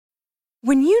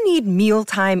When you need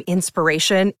mealtime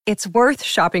inspiration, it's worth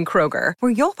shopping Kroger,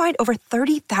 where you'll find over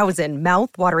 30,000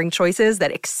 mouth-watering choices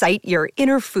that excite your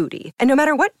inner foodie. And no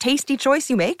matter what tasty choice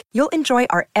you make, you'll enjoy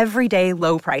our everyday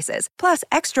low prices, plus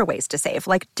extra ways to save,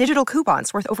 like digital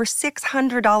coupons worth over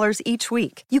 $600 each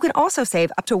week. You can also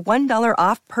save up to $1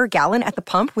 off per gallon at the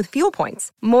pump with fuel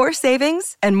points. More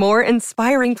savings and more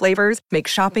inspiring flavors make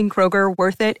shopping Kroger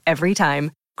worth it every time.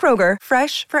 Kroger,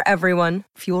 fresh for everyone.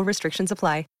 Fuel restrictions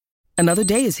apply. Another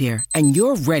day is here, and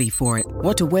you're ready for it.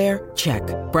 What to wear? Check.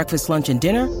 Breakfast, lunch, and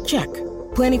dinner? Check.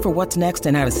 Planning for what's next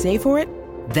and how to save for it?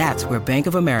 That's where Bank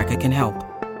of America can help.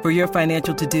 For your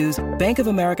financial to-dos, Bank of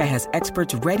America has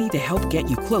experts ready to help get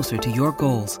you closer to your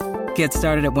goals. Get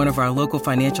started at one of our local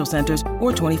financial centers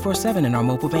or 24/7 in our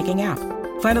mobile banking app.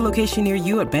 Find a location near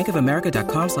you at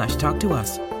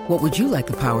bankofamerica.com/talktous. What would you like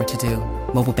the power to do?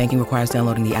 Mobile banking requires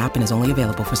downloading the app and is only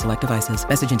available for select devices.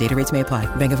 Message and data rates may apply.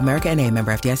 Bank of America N.A.,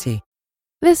 member FDIC.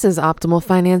 This is Optimal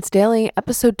Finance Daily,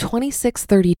 episode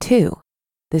 2632.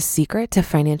 The secret to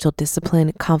financial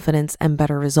discipline, confidence, and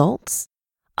better results?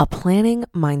 A planning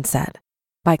mindset,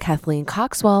 by Kathleen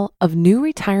Coxwell of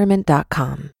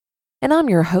newretirement.com. And I'm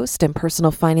your host and personal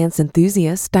finance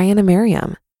enthusiast, Diana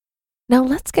Merriam. Now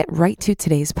let's get right to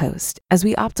today's post as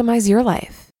we optimize your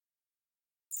life.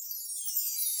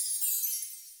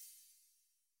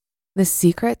 The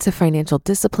secret to financial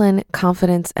discipline,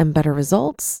 confidence, and better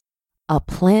results? A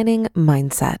planning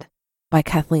mindset, by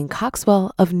Kathleen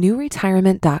Coxwell of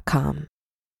newretirement.com.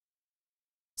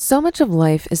 So much of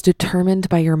life is determined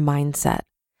by your mindset.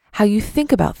 How you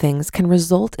think about things can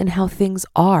result in how things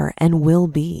are and will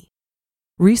be.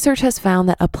 Research has found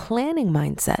that a planning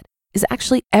mindset is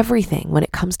actually everything when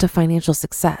it comes to financial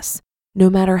success, no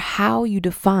matter how you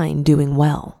define doing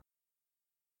well.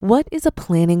 What is a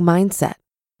planning mindset?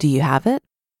 Do you have it?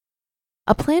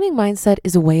 A planning mindset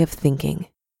is a way of thinking.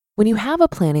 When you have a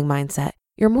planning mindset,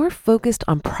 you're more focused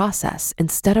on process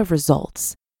instead of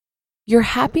results. You're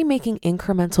happy making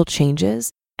incremental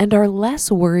changes and are less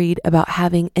worried about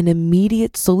having an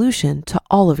immediate solution to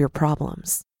all of your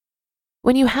problems.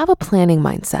 When you have a planning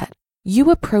mindset,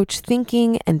 you approach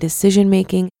thinking and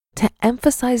decision-making to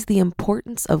emphasize the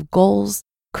importance of goals,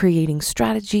 creating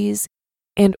strategies,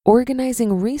 and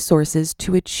organizing resources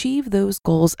to achieve those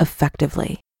goals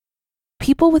effectively.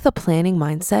 People with a planning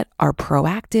mindset are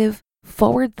proactive,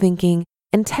 forward-thinking,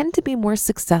 and tend to be more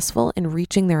successful in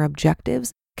reaching their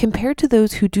objectives compared to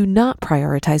those who do not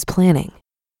prioritize planning.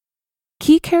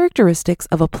 Key characteristics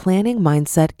of a planning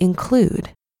mindset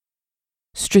include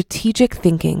strategic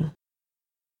thinking.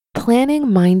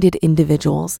 Planning-minded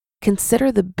individuals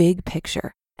consider the big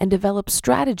picture and develop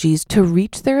strategies to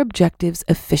reach their objectives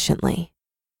efficiently.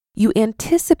 You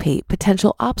anticipate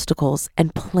potential obstacles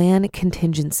and plan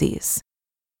contingencies.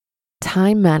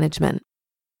 Time management.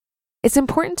 It's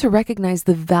important to recognize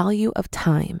the value of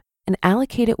time and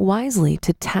allocate it wisely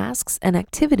to tasks and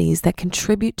activities that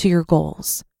contribute to your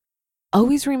goals.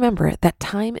 Always remember that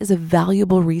time is a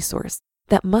valuable resource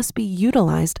that must be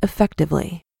utilized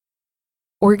effectively.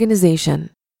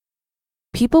 Organization.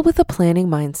 People with a planning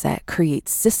mindset create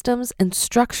systems and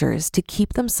structures to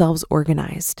keep themselves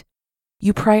organized.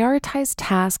 You prioritize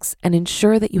tasks and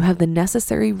ensure that you have the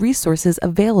necessary resources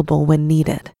available when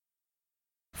needed.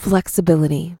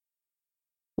 Flexibility.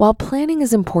 While planning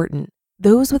is important,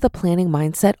 those with a planning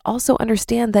mindset also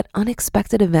understand that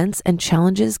unexpected events and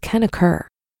challenges can occur.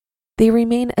 They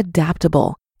remain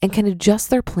adaptable and can adjust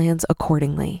their plans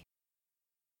accordingly.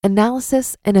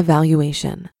 Analysis and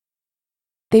evaluation.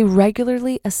 They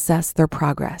regularly assess their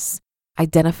progress,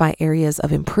 identify areas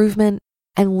of improvement,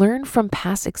 and learn from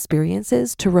past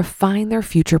experiences to refine their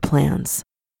future plans.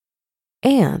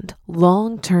 And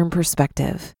long-term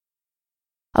perspective.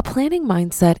 A planning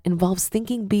mindset involves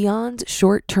thinking beyond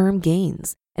short-term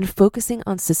gains and focusing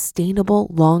on sustainable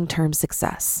long-term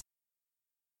success.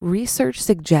 Research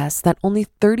suggests that only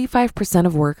 35%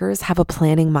 of workers have a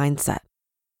planning mindset.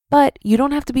 But you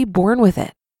don't have to be born with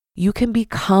it. You can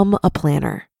become a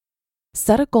planner.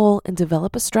 Set a goal and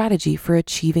develop a strategy for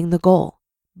achieving the goal.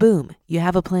 Boom, you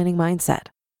have a planning mindset.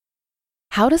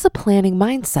 How does a planning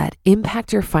mindset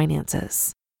impact your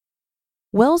finances?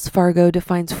 Wells Fargo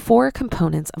defines 4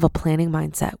 components of a planning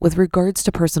mindset with regards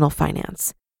to personal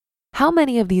finance. How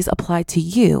many of these apply to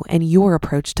you and your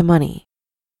approach to money?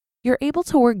 You're able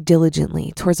to work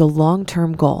diligently towards a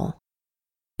long-term goal.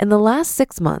 In the last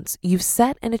 6 months, you've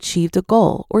set and achieved a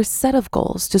goal or set of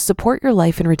goals to support your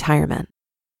life in retirement.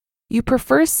 You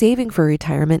prefer saving for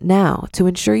retirement now to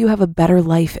ensure you have a better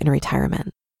life in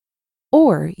retirement.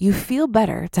 Or you feel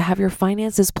better to have your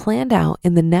finances planned out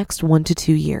in the next 1 to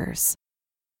 2 years.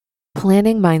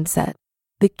 Planning mindset,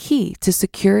 the key to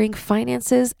securing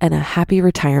finances and a happy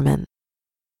retirement.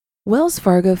 Wells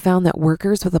Fargo found that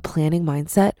workers with a planning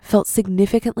mindset felt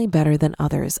significantly better than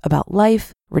others about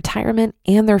life, retirement,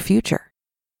 and their future.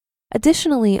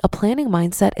 Additionally, a planning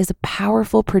mindset is a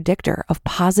powerful predictor of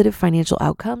positive financial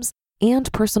outcomes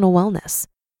and personal wellness,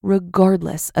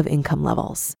 regardless of income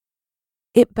levels.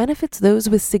 It benefits those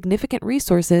with significant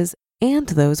resources and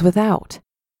those without.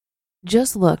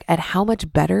 Just look at how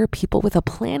much better people with a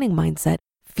planning mindset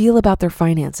feel about their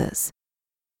finances.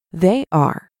 They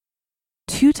are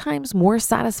 2 times more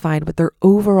satisfied with their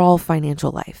overall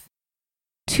financial life,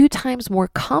 2 times more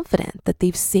confident that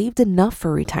they've saved enough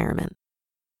for retirement,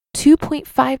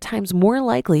 2.5 times more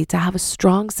likely to have a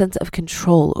strong sense of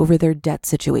control over their debt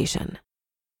situation,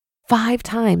 5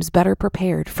 times better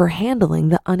prepared for handling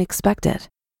the unexpected,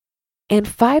 and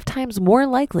 5 times more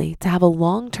likely to have a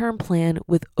long-term plan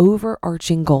with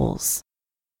overarching goals.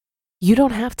 You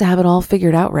don't have to have it all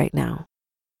figured out right now.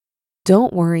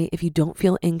 Don't worry if you don't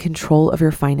feel in control of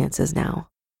your finances now.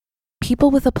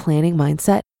 People with a planning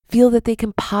mindset feel that they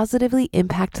can positively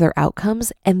impact their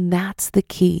outcomes, and that's the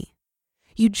key.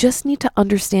 You just need to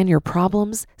understand your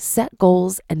problems, set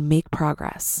goals, and make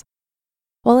progress.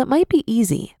 While it might be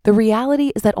easy, the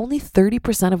reality is that only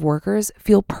 30% of workers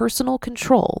feel personal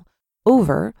control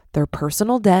over their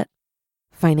personal debt,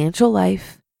 financial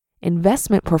life,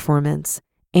 investment performance,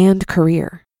 and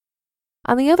career.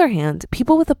 On the other hand,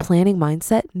 people with a planning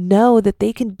mindset know that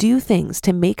they can do things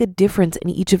to make a difference in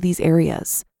each of these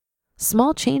areas.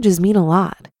 Small changes mean a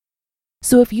lot.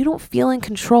 So if you don't feel in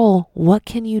control, what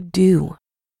can you do?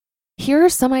 Here are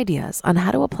some ideas on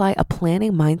how to apply a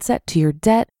planning mindset to your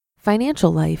debt,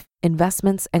 financial life,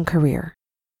 investments, and career.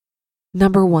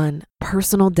 Number 1,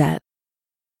 personal debt.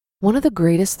 One of the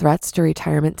greatest threats to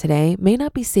retirement today may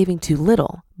not be saving too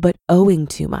little, but owing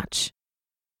too much.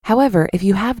 However, if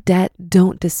you have debt,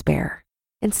 don't despair.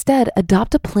 Instead,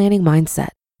 adopt a planning mindset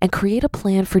and create a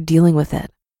plan for dealing with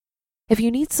it. If you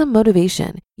need some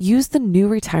motivation, use the new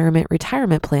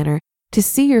retirement planner to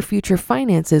see your future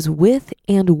finances with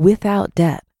and without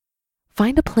debt.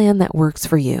 Find a plan that works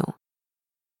for you.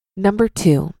 Number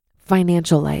 2,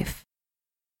 financial life.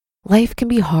 Life can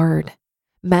be hard.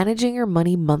 Managing your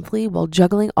money monthly while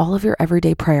juggling all of your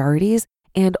everyday priorities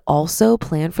and also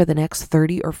plan for the next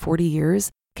 30 or 40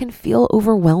 years can feel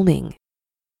overwhelming.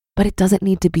 But it doesn't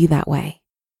need to be that way.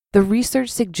 The research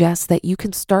suggests that you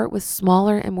can start with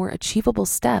smaller and more achievable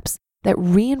steps that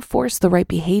reinforce the right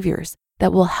behaviors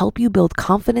that will help you build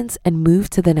confidence and move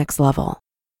to the next level.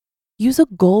 Use a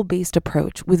goal-based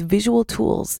approach with visual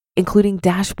tools, including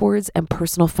dashboards and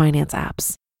personal finance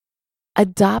apps.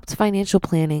 Adopt financial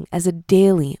planning as a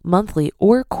daily, monthly,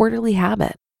 or quarterly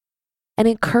habit. And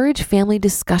encourage family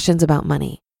discussions about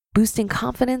money, boosting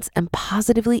confidence and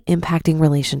positively impacting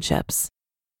relationships.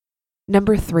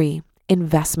 Number 3,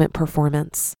 investment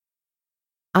performance.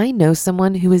 I know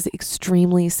someone who is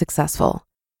extremely successful.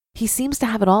 He seems to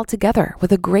have it all together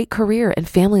with a great career and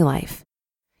family life.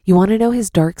 You want to know his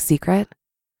dark secret?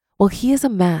 Well, he has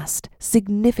amassed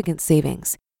significant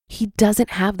savings. He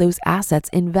doesn't have those assets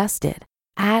invested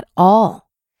at all.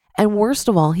 And worst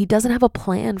of all, he doesn't have a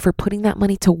plan for putting that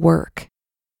money to work.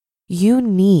 You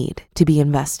need to be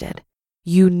invested.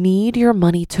 You need your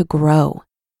money to grow.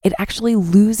 It actually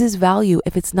loses value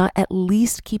if it's not at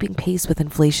least keeping pace with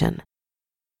inflation.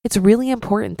 It's really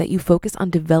important that you focus on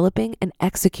developing and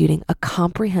executing a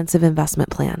comprehensive investment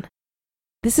plan.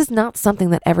 This is not something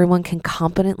that everyone can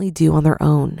competently do on their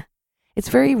own. It's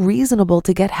very reasonable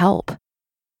to get help.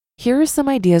 Here are some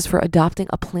ideas for adopting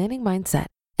a planning mindset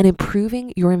and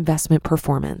improving your investment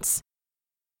performance.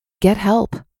 Get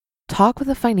help. Talk with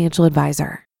a financial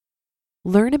advisor.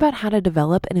 Learn about how to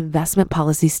develop an investment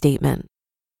policy statement.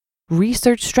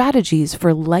 Research strategies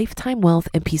for lifetime wealth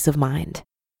and peace of mind.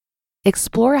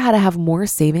 Explore how to have more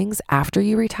savings after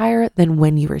you retire than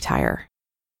when you retire.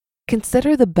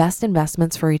 Consider the best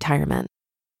investments for retirement.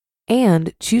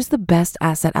 And choose the best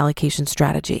asset allocation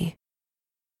strategy.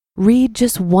 Read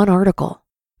just one article.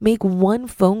 Make one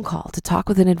phone call to talk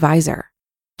with an advisor.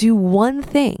 Do one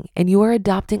thing and you are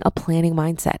adopting a planning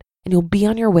mindset, and you'll be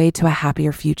on your way to a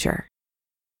happier future.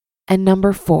 And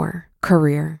number 4,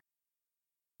 career.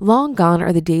 Long gone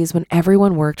are the days when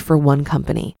everyone worked for one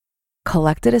company,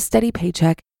 collected a steady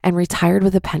paycheck, and retired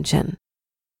with a pension.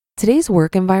 Today's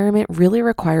work environment really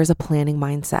requires a planning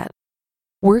mindset.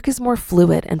 Work is more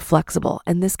fluid and flexible,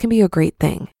 and this can be a great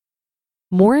thing.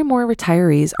 More and more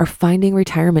retirees are finding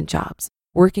retirement jobs,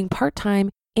 working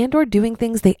part-time, and/or doing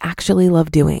things they actually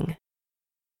love doing.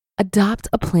 Adopt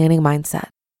a planning mindset.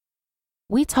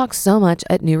 We talk so much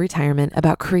at New Retirement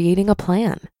about creating a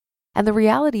plan. And the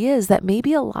reality is that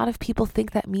maybe a lot of people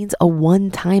think that means a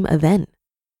one-time event.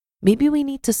 Maybe we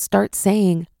need to start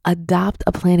saying, adopt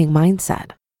a planning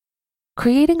mindset.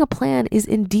 Creating a plan is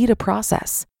indeed a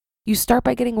process. You start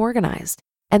by getting organized,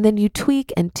 and then you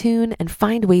tweak and tune and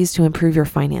find ways to improve your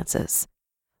finances.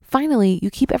 Finally, you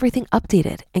keep everything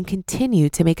updated and continue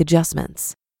to make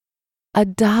adjustments.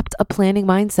 Adopt a planning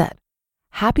mindset.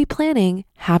 Happy planning,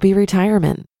 happy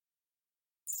retirement.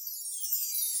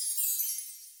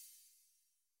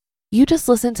 You just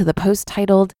listened to the post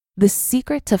titled, The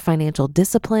Secret to Financial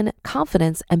Discipline,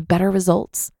 Confidence, and Better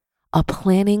Results, A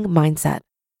Planning Mindset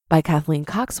by Kathleen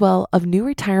Coxwell of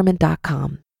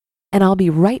newretirement.com. And I'll be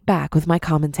right back with my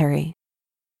commentary.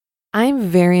 I'm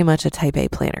very much a type A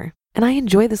planner, and I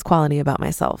enjoy this quality about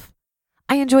myself.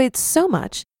 I enjoy it so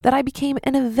much that I became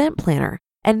an event planner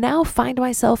and now find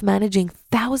myself managing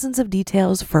thousands of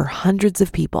details for hundreds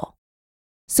of people.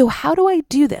 So how do I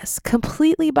do this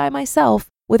completely by myself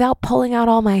without pulling out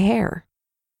all my hair?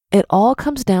 It all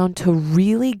comes down to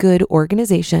really good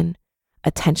organization,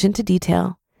 attention to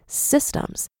detail,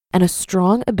 systems, and a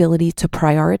strong ability to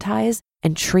prioritize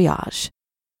and triage.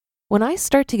 When I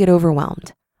start to get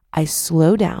overwhelmed, I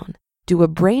slow down, do a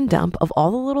brain dump of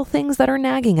all the little things that are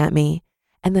nagging at me,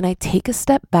 and then I take a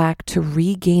step back to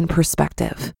regain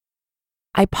perspective.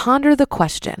 I ponder the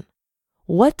question,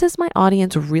 what does my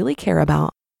audience really care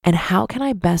about, and how can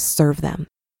I best serve them?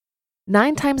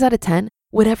 9 times out of 10,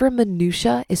 whatever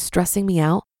minutia is stressing me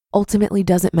out ultimately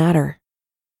doesn't matter.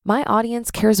 My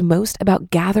audience cares most about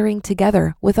gathering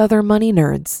together with other money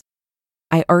nerds.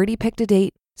 I already picked a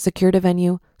date, secured a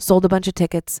venue, sold a bunch of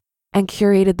tickets, and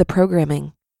curated the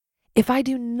programming. If I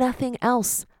do nothing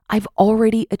else, I've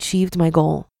already achieved my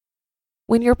goal.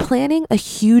 When you're planning a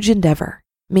huge endeavor,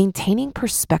 maintaining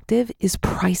perspective is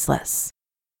priceless.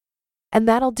 And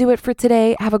that'll do it for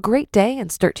today. Have a great day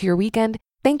and start to your weekend.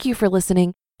 Thank you for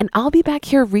listening, and I'll be back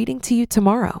here reading to you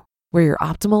tomorrow, where your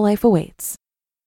optimal life awaits.